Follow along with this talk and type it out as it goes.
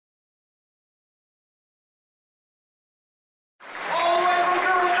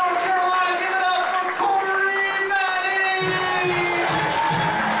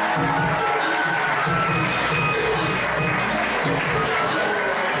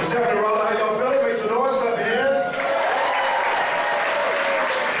What's happening, Raleigh? How y'all feeling? Make some noise, clap your hands.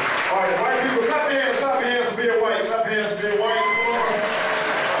 All right, white people, clap your hands for being white. Clap your hands for being white.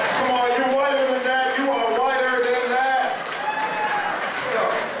 Come on, you're whiter than that. You are whiter than that. So,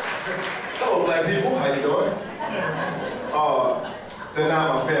 hello, black people. How you doing? They're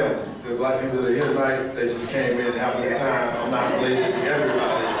not my family. The black people that are here tonight, they just came in having a good time. I'm not related to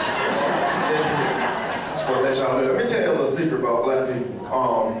everybody. Just want to let y'all know. Let me tell you a little secret about black people.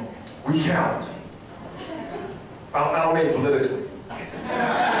 We count. I don't mean politically.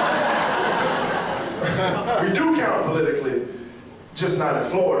 We do count politically, just not in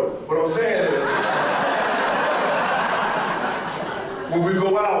Florida. What I'm saying is, when we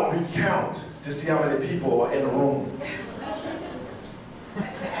go out, we count to see how many people are in the room.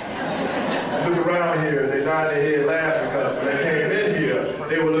 Look around here, they nod their head laughing because when they came in here,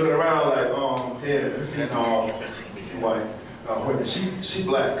 they were looking around like, yeah, she's white. Wait, she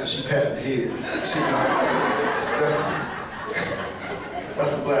black because she patted the head. She not.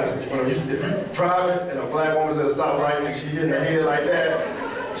 That's a black. If you're driving and a black woman's at a stoplight and she hitting her head like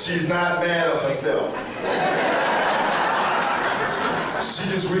that, she's not mad at herself. She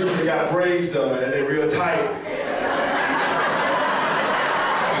just recently got braids done and they're real tight.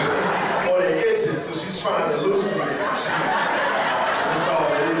 Or they're itching, so she's trying to loosen it. That's all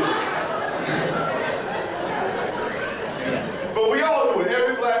it is. But we all do it.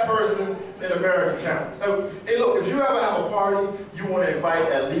 Every black person in America counts. Hey, look, if you ever have a party, you want to invite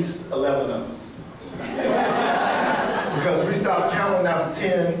at least 11 of us. Because we stop counting after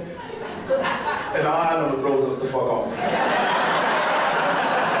 10, and the odd number throws us the fuck off.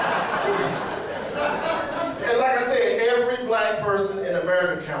 And like I said, every black person in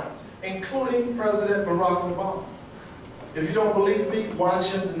America counts, including President Barack Obama. If you don't believe me,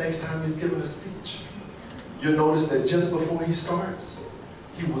 watch him the next time he's giving a speech. You'll notice that just before he starts,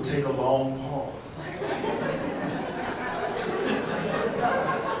 he will take a long pause.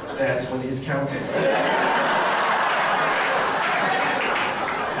 That's when he's counting.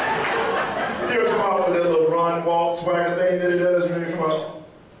 He'll come out with that little run, walk, swagger thing that he does. You know, come out.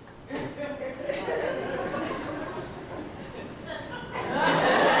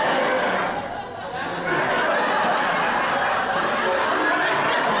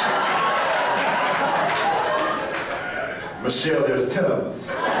 Michelle, there's 10 of us.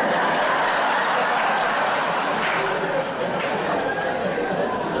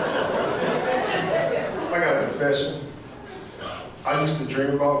 I got a confession. I used to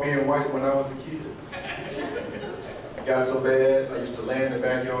dream about being white when I was a kid. It got so bad, I used to lay in the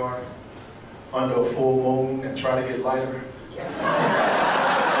backyard under a full moon and try to get lighter.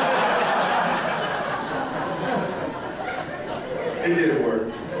 It didn't work.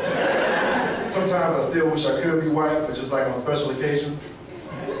 Sometimes I still wish I could be white, but just like on special occasions,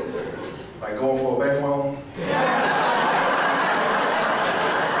 like going for a bank loan.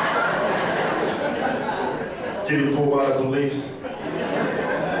 Getting pulled by the police.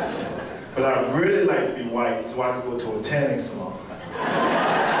 But I'd really like to be white so I could go to a tanning salon.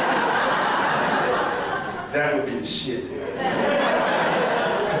 That would be the shit.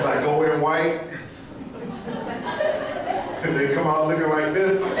 Because I go in white, and they come out looking like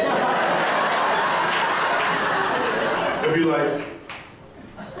this. They'll be like,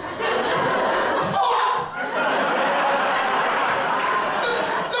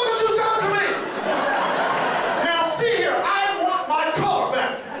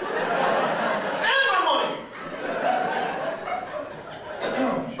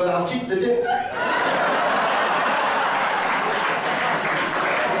 but I'll keep the dick.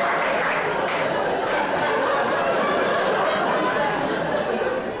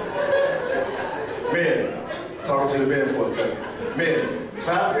 Men, talking to the men for a second. Men,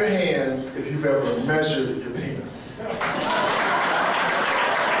 clap your hands if you've ever measured your penis.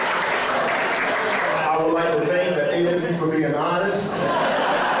 I would like to thank the 8 of you for being honest.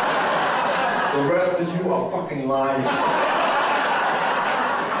 The rest of you are fucking lying.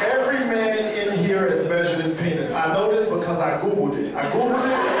 Every man in here has measured his penis. I know this because I Googled it. I Googled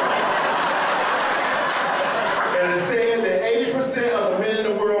it. And it said that 80% of the men in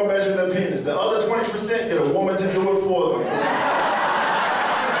the world measure their penis. The other 20% get a woman to do it for them.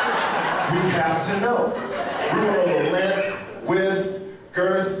 We have to know. We want to know the length, width,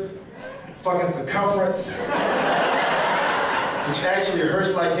 girth, fucking circumference. Which actually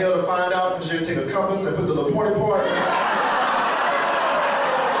hurts like hell to find out because you take a compass and put the little pointy part.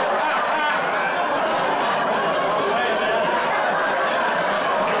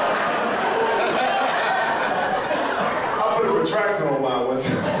 Retractor on mine one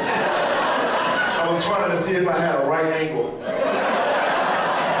time. I was trying to see if I had a right angle.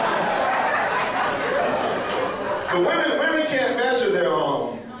 But women can't measure their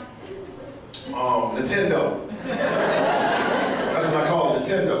Nintendo. That's what I call it,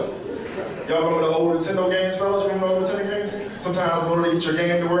 Nintendo. Y'all remember the old Nintendo games, fellas? You remember the Nintendo games? Sometimes in order to get your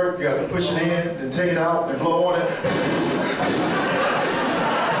game to work, you got to push it in, then take it out, and blow on it.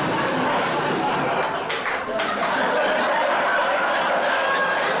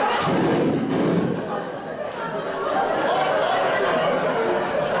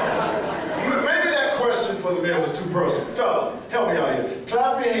 Was too personal. Fellas, help me out here.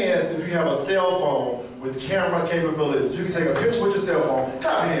 Clap your hands if you have a cell phone with camera capabilities. You can take a picture with your cell phone.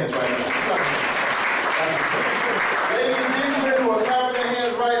 Clap your hands right now. Clap your hands. Ladies, these men who are clapping their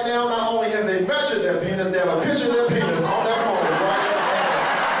hands right now, not only have they measured their penis, they have a picture of their penis on their phone right now.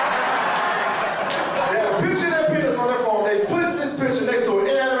 They have a picture of their penis on their phone. They put this picture next to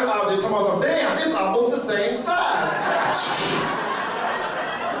an inanimate object, talking about, damn, it's almost the same size.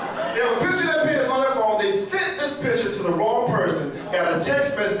 They have a picture of their penis on their phone. They sent this picture to the wrong person, got a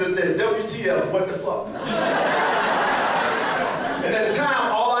text message that said, WTF, what the fuck? And at the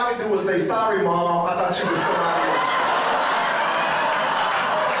time, all I could do was say, sorry, Mom, I thought you was somebody else.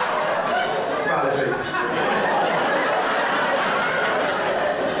 Smiley face.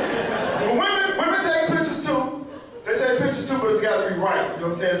 But women take pictures too. They take pictures too, but it's got to be right. You know what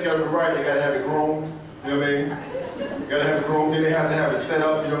I'm saying? It's got to be right. They got to have it groomed. You know what I mean? You gotta have it groomed, then they have to have it set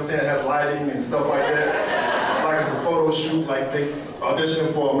up, you know what I'm saying, have lighting and stuff like that. Like it's a photo shoot, like they auditioning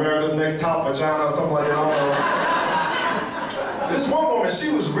for America's Next Top Vagina or something like that, I don't know. This one woman,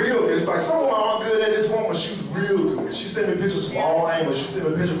 she was real good. It's like some women aren't good at this woman, she was real good. She sent me pictures from all angles. She sent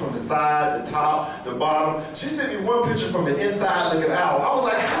me pictures from the side, the top, the bottom. She sent me one picture from the inside looking out. I was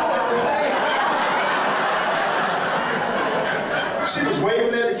like, how? She was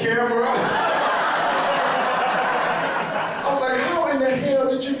waving at the camera. How in the hell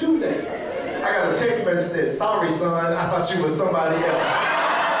did you do that? I got a text message that said, sorry, son, I thought you was somebody else.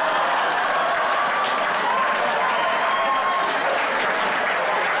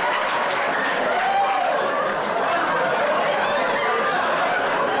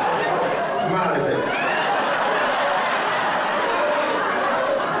 Smiley face.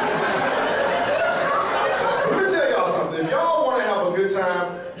 Let me tell y'all something. If y'all want to have a good time,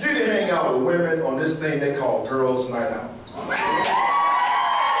 you need to hang out with women on this thing they call Girls' Night Out.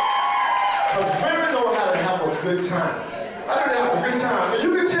 Because women know how to have a good time. I know they have a good time. And you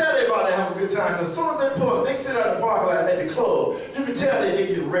can tell they about to have a good time because as soon as they pull up, they sit out in the parking lot at the club. You can tell they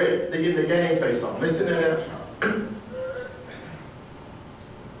get ready. They get their game face on. They sit there.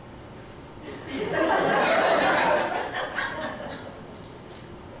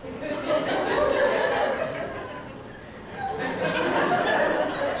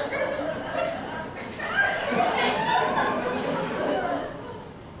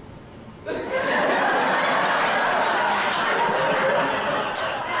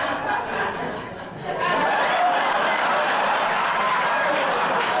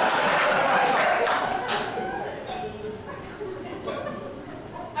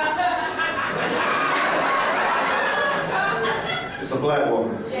 It's a black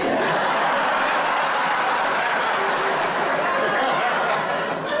woman.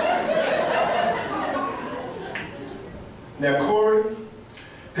 Now, Corey,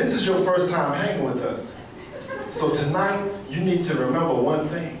 this is your first time hanging with us. So tonight, you need to remember one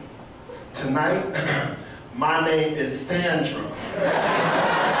thing. Tonight, my name is Sandra.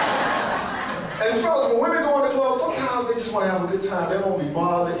 And fellas, when women go in the club, sometimes they just want to have a good time. They don't want to be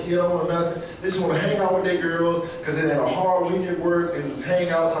bothered, hit on or nothing. They just want to hang out with their girls because they had a hard week at work. They just hang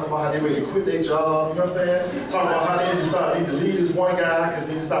out, talk about how they ready to quit their job, you know what I'm saying? Talk about how they need to leave this one guy because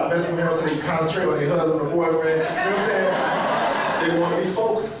they need to stop messing with him so they can concentrate on their husband or boyfriend, you know what I'm saying? They want to be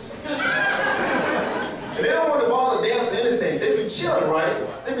focused. And they don't want to bother dance or anything. They be chilling,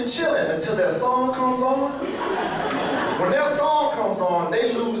 right? They be chilling until that song comes on. When that song comes on,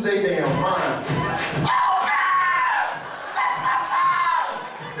 they lose their damn mind. Oh, God! That's my song!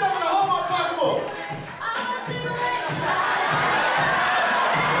 That's the whole my pocketbook.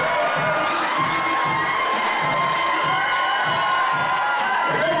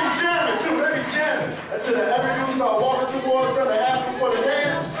 They be jamming, too. They be jamming. Until the other dudes start walking towards them and asking for the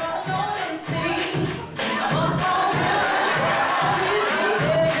dance.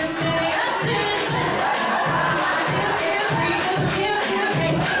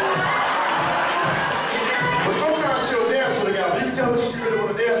 She really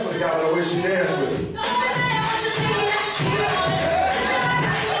want to dance with a guy, but the way she dances,